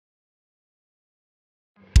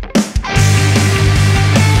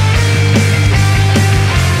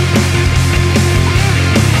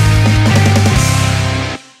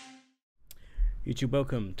YouTube,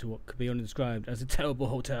 welcome to what could be only described as a terrible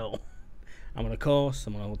hotel. I'm on a course,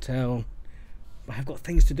 I'm on a hotel, but I've got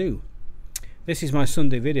things to do. This is my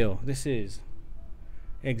Sunday video. This is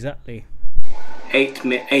exactly 12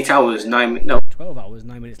 hours, 9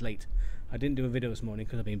 minutes late. I didn't do a video this morning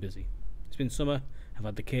because I've been busy. It's been summer, I've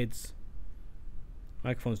had the kids,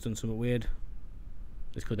 microphone's done something weird.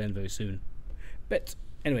 This could end very soon. But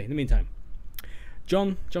anyway, in the meantime,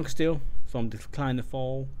 John Castile from Decline the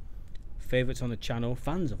Fall, favourites on the channel,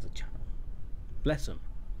 fans of the channel, bless them,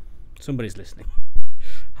 somebody's listening,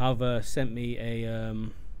 have sent me a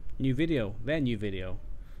new video, their new video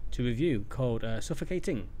to review called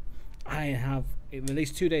Suffocating. It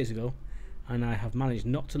released 2 days ago and I have managed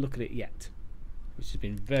not to look at it yet, which has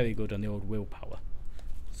been very good on the old willpower.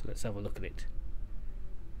 So let's have a look at it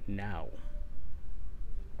now.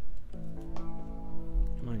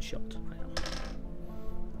 Mine shot.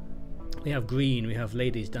 We have green, we have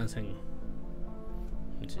ladies dancing.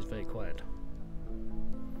 This is very quiet.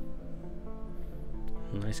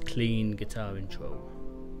 Nice clean guitar intro.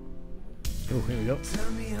 Oh, here we go.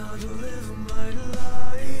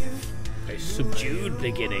 Very subdued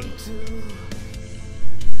beginning.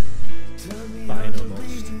 Fine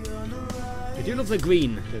almost. I do love the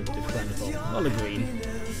green. All the green.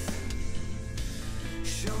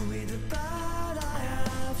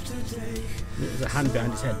 There's a hand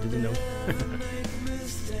behind his head, didn't know.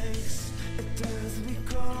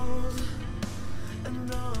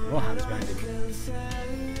 More hands behind him.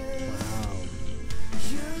 Wow.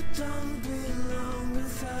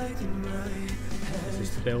 This is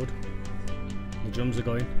the build. The drums are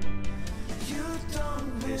going.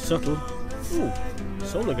 It's subtle. Ooh,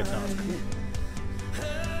 solo guitars, cool.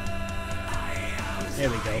 Here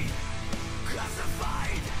we go.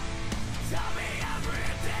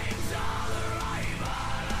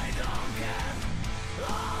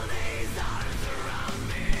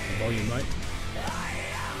 Volume right.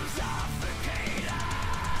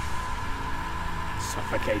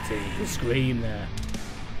 Suffocating. The scream there.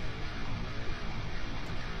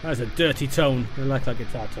 That's a dirty tone. I like that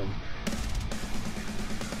guitar tone.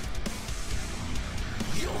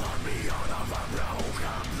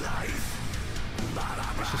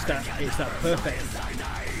 It's just that, it's that perfect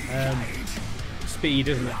speed,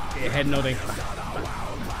 isn't it? Your head nodding.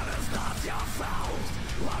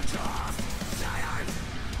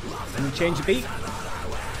 And you change the beat.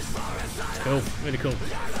 It's cool, really cool.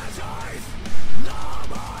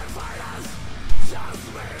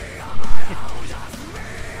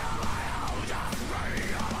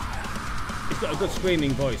 He's got a good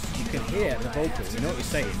screaming voice. You can hear the vocals, you know what he's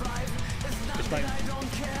saying. It's like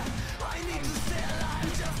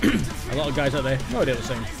a lot of guys out there, no idea what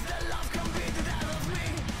they're saying.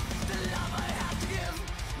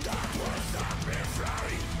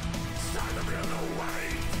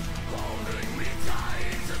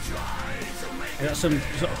 I got some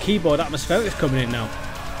sort of keyboard atmospherics coming in now.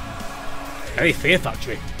 Very Fear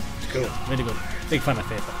Factory. It's cool, really good. Big fan of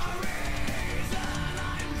Fear Factory.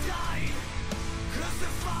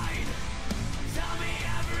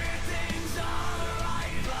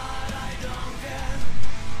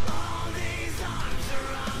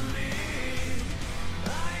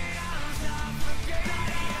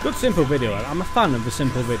 Good simple video. I'm a fan of the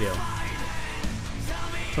simple video.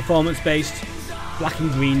 Performance based, black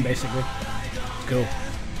and green basically. It's cool.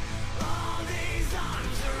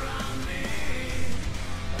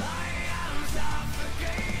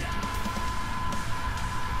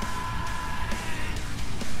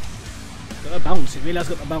 Got a bounce, it really has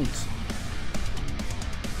got the bounce.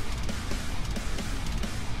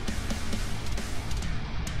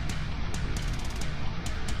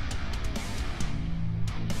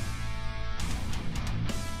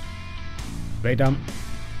 Very damp.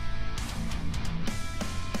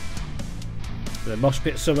 The mosh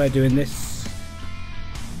pit somewhere doing this.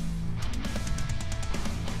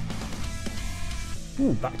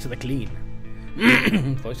 Ooh, back to the clean.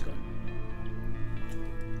 Voice gone.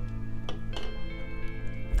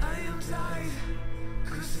 I am tied,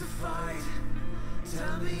 crucified.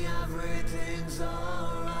 Tell me everything's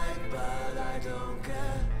alright, but I don't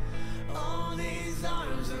care. All these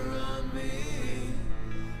arms around me.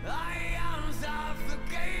 I am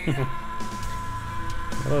suffocating.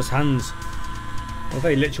 Those hands. A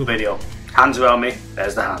very literal video. Hands around me,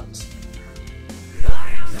 there's the hands.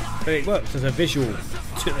 But it works as a visual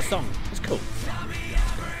to the song. It's cool.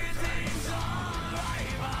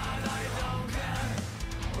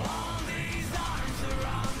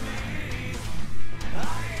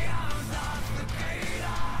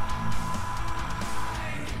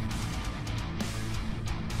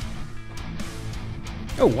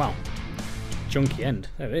 Oh wow. chunky end.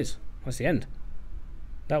 There it is. That's the end.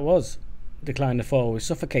 That was Decline the Fall with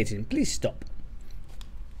Suffocating. Please stop.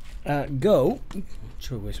 Go.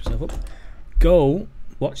 Sure, waste myself up. Go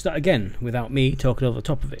watch that again without me talking over the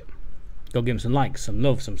top of it. Go give them some likes, some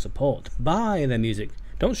love, some support. Buy their music.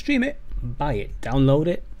 Don't stream it. Buy it. Download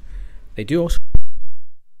it. They do also.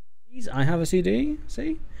 I have a CD.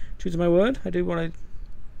 See? True to my word. I do what I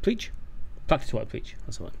preach. Practice what I preach.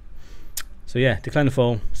 That's the one. So yeah, Decline the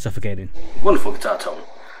Fall, Suffocating. Wonderful guitar tone.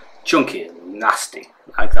 Chunky and nasty.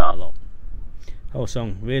 Like that a lot. The whole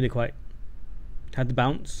song really quite had the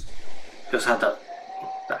bounce. Just had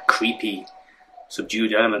that creepy,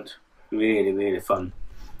 subdued element. Really, really fun.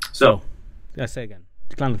 So, let's say again,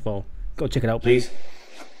 Decline the Fall. Go check it out, please.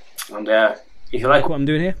 And if you like what I'm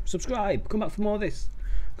doing here, subscribe. Come back for more of this.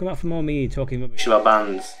 Come back for more me talking rubbish about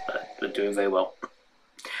bands that are doing very well.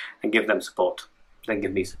 And give them support. Then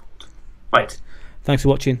give me support. Right. Thanks for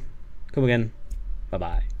watching. Come again. Bye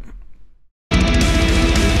bye.